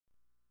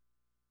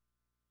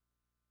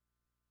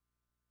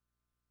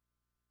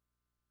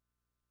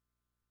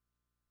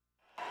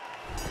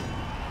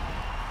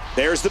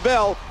There's the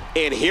bell,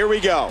 and here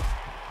we go.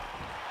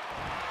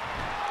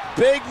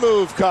 Big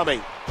move coming.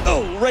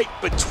 Oh, right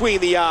between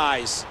the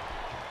eyes.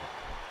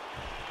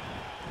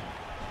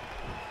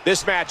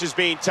 This match is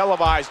being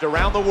televised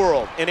around the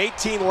world in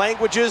 18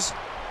 languages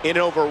in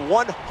over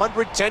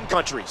 110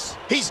 countries.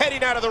 He's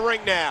heading out of the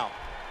ring now.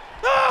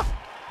 Ah!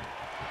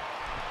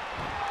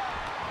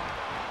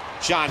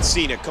 John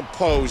Cena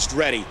composed,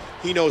 ready.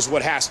 He knows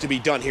what has to be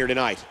done here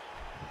tonight.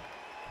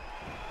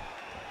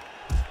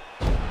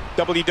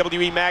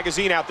 WWE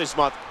Magazine out this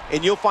month,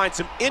 and you'll find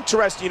some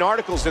interesting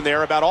articles in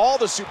there about all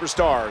the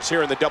superstars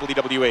here in the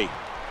WWE.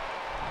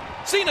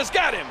 Cena's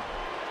got him.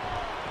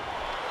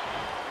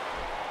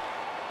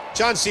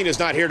 John Cena's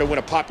not here to win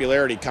a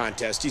popularity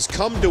contest. He's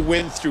come to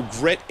win through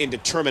grit and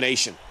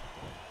determination.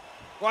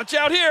 Watch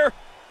out here.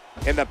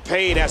 And the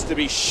pain has to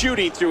be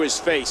shooting through his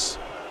face.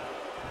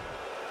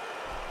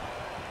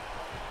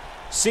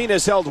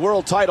 Cena's held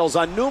world titles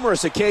on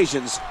numerous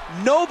occasions.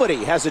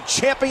 Nobody has a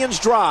champion's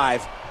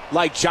drive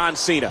like John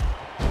Cena.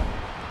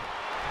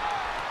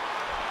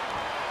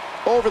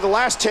 Over the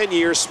last 10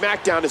 years,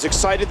 SmackDown has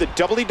excited the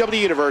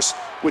WWE Universe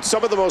with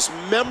some of the most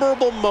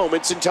memorable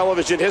moments in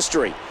television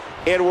history.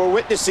 And we're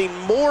witnessing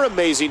more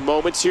amazing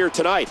moments here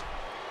tonight.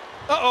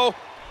 Uh-oh.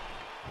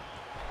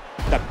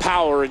 The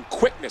power and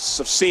quickness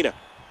of Cena.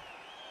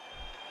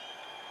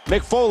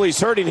 Mick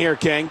Foley's hurting here,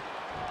 King.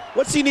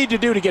 What's he need to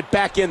do to get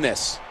back in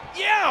this?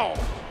 Yow!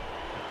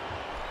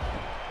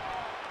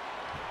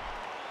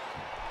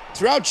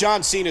 Throughout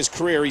John Cena's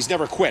career, he's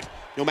never quit.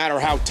 No matter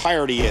how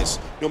tired he is,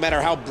 no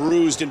matter how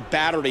bruised and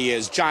battered he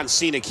is, John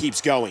Cena keeps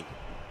going.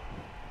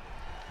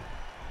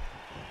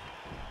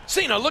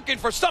 Cena looking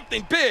for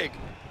something big.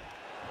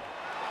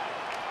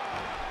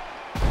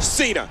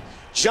 Cena.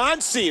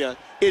 John Cena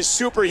is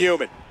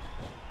superhuman.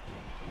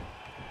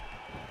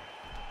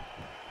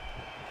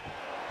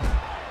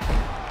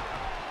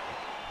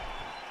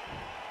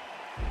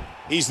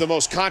 He's the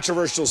most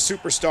controversial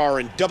superstar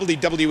in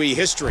WWE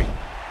history.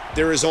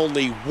 There is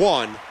only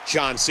one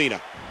John Cena.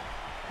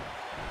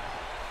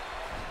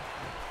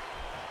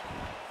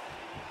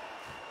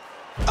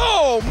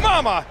 Oh,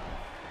 mama!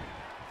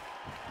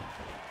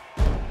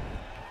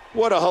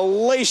 What a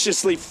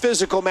hellaciously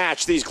physical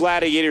match these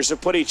gladiators have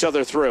put each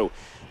other through.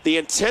 The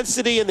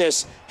intensity in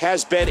this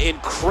has been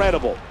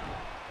incredible.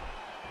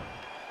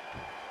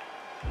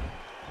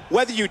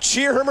 Whether you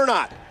cheer him or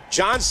not,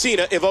 John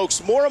Cena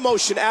evokes more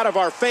emotion out of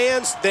our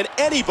fans than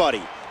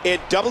anybody in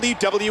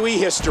WWE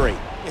history.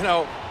 You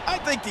know, I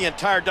think the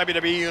entire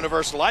WWE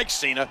Universe likes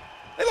Cena.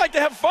 They like to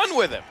have fun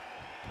with him.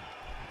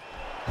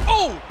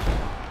 Oh!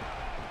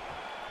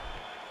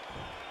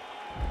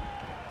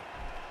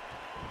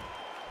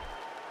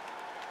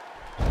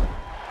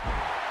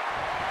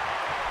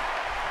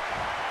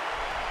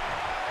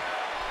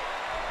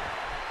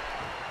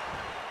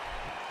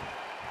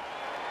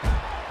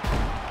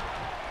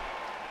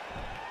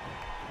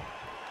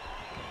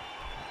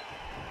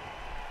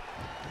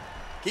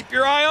 Keep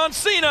your eye on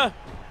Cena.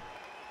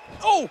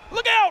 Oh,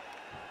 look out!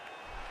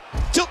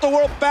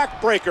 Tilt-the-world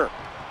backbreaker.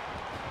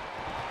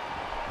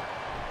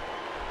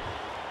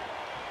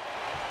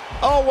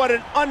 Oh, what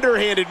an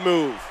underhanded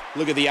move.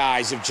 Look at the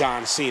eyes of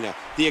John Cena.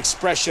 The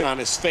expression on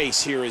his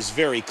face here is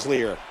very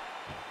clear.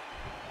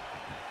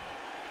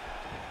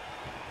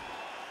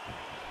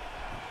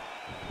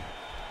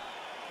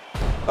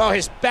 Oh,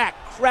 his back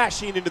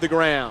crashing into the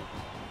ground.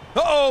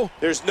 Uh-oh.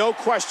 There's no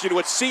question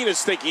what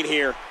Cena's thinking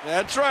here.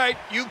 That's right.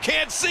 You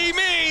can't see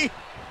me.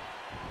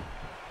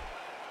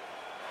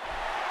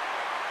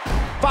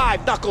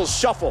 5 knuckles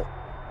shuffle.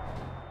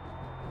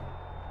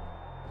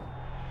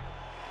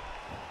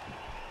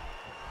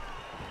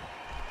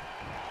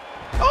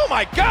 Oh,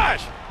 my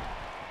gosh.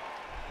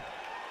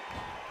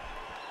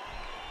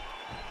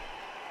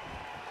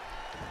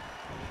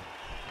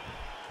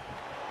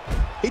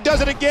 He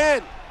does it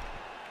again.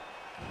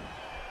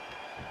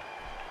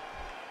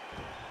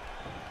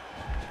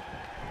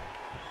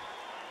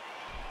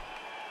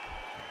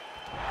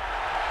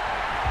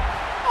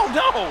 Oh,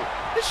 no!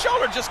 His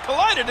shoulder just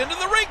collided into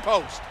the ring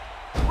post.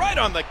 Right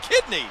on the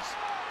kidneys.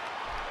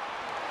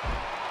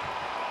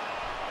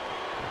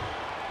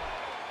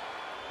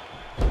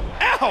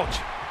 Ouch!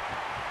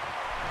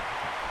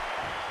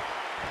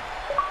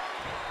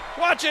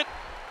 Watch it.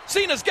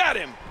 Cena's got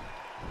him.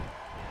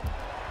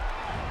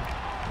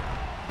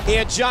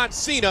 And John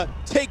Cena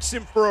takes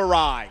him for a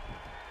ride.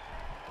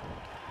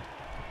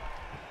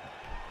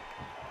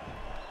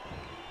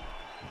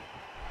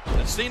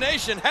 The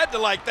C-Nation had to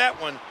like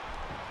that one.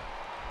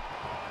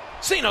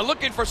 Cena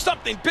looking for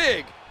something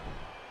big.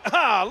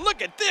 Ah,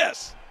 look at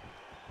this.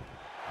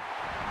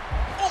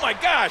 Oh my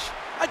gosh,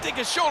 I think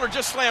his shoulder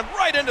just slammed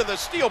right into the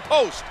steel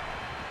post.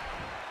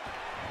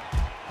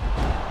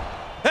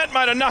 That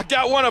might have knocked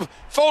out one of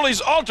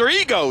Foley's alter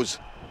egos.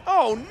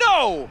 Oh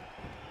no.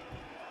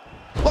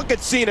 Look at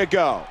Cena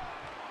go.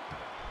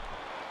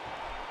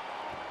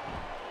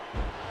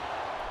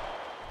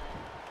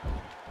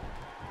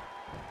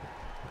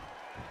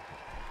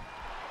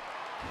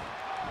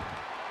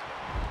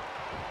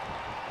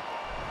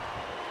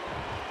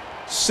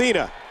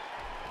 Cena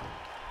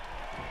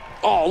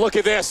Oh, look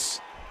at this.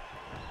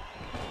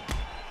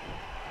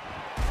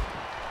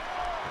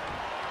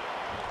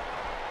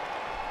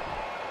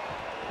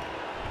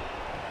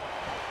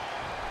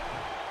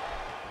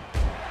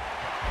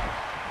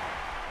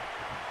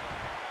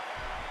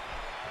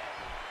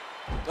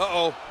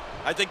 Uh-oh.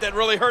 I think that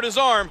really hurt his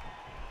arm.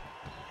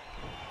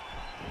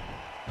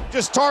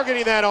 Just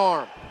targeting that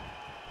arm.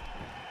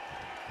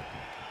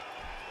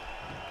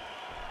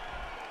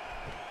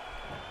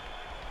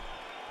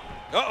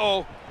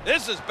 Uh-oh.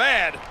 This is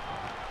bad.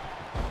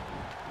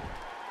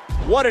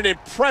 What an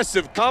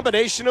impressive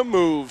combination of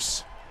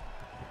moves.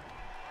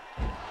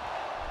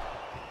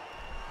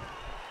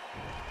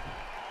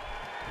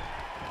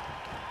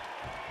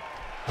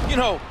 You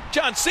know,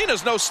 John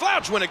Cena's no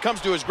slouch when it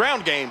comes to his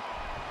ground game.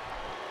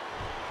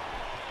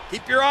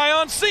 Keep your eye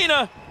on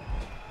Cena.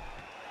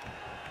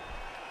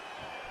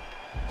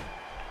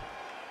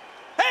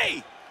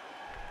 Hey!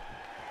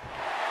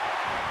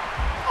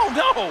 Oh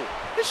no!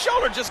 His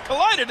shoulder just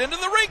collided into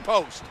the ring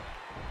post.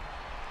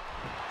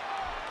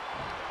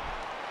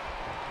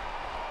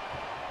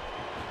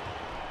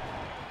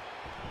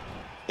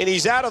 And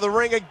he's out of the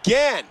ring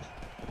again.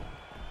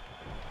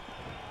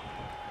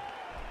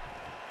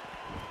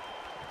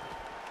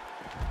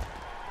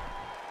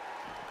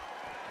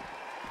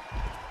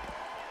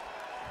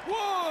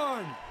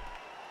 One,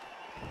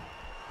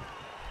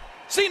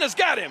 Cena's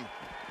got him.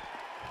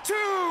 2,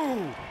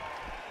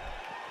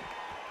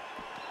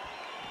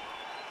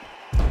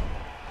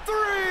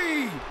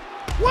 3.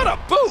 What a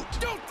boot!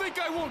 Don't think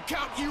I won't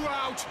count you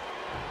out.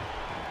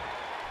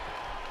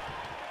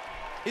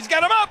 He's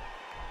got him up.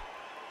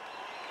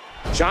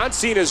 John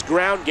Cena's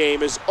ground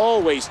game is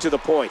always to the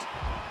point.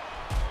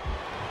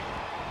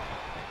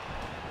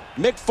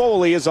 Mick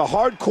Foley is a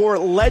hardcore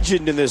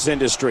legend in this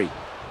industry.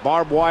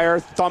 Barbed wire,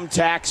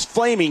 thumbtacks,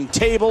 flaming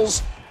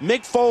tables.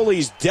 Mick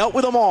Foley's dealt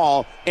with them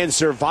all and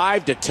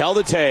survived to tell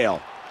the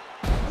tale.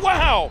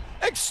 Wow!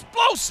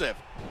 Explosive!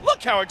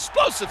 Look how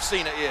explosive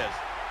Cena is.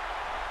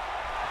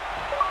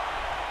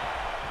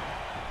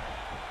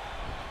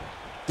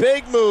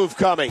 Big move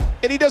coming,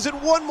 and he does it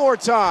one more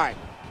time.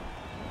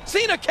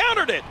 Cena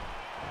countered it.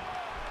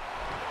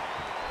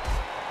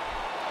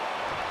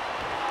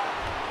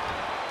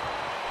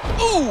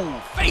 Ooh,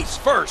 face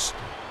first.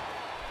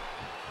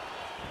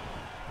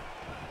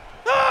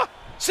 Ah!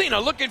 Cena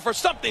looking for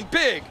something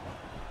big.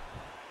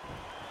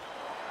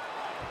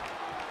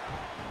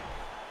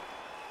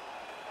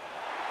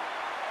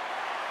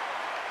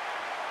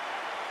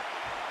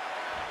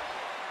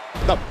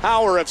 The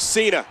power of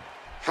Cena.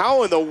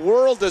 How in the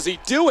world does he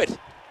do it?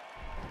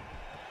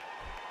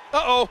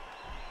 Uh-oh.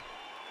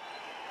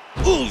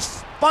 Ooh,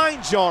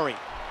 spine jarring.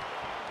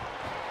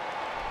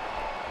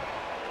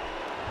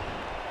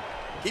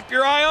 Keep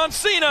your eye on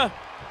Cena.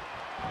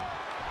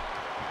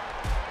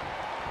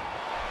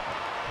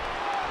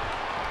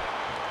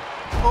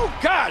 Oh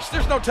gosh,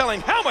 there's no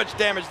telling how much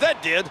damage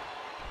that did.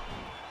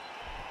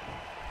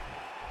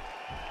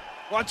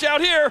 Watch out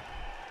here.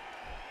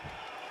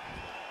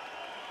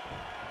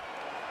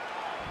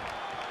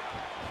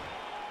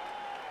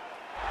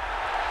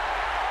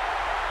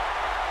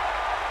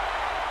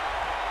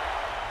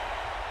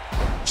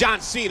 John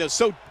Cena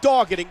so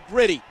dogged and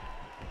gritty.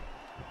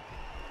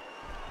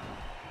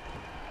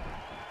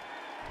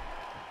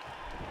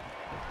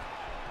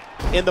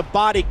 And the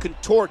body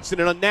contorts in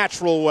an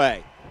unnatural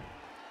way.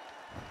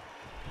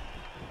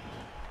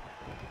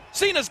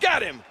 Cena's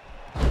got him.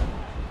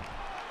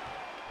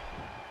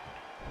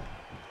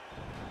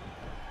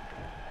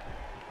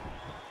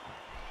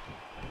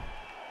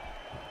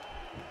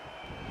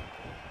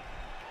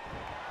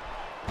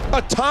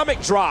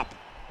 Atomic drop.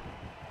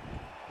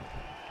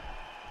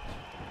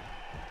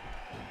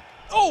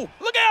 Oh,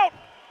 look out!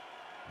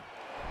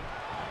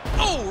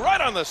 Oh, right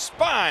on the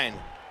spine.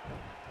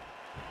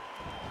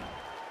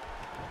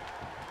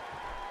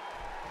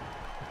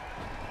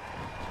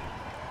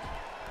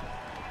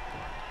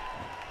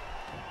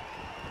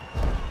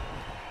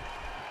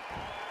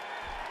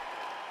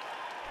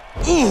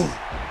 Ooh.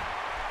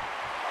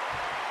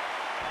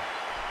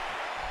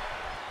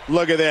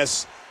 Look at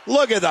this.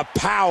 Look at the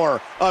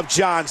power of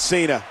John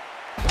Cena.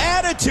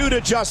 Attitude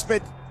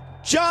adjustment.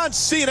 John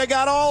Cena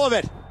got all of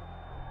it.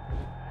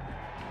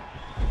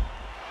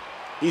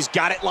 He's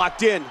got it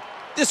locked in.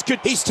 He's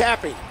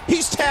tapping.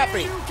 He's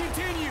tapping.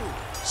 Continue.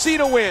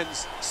 Cena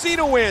wins.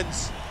 Cena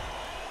wins.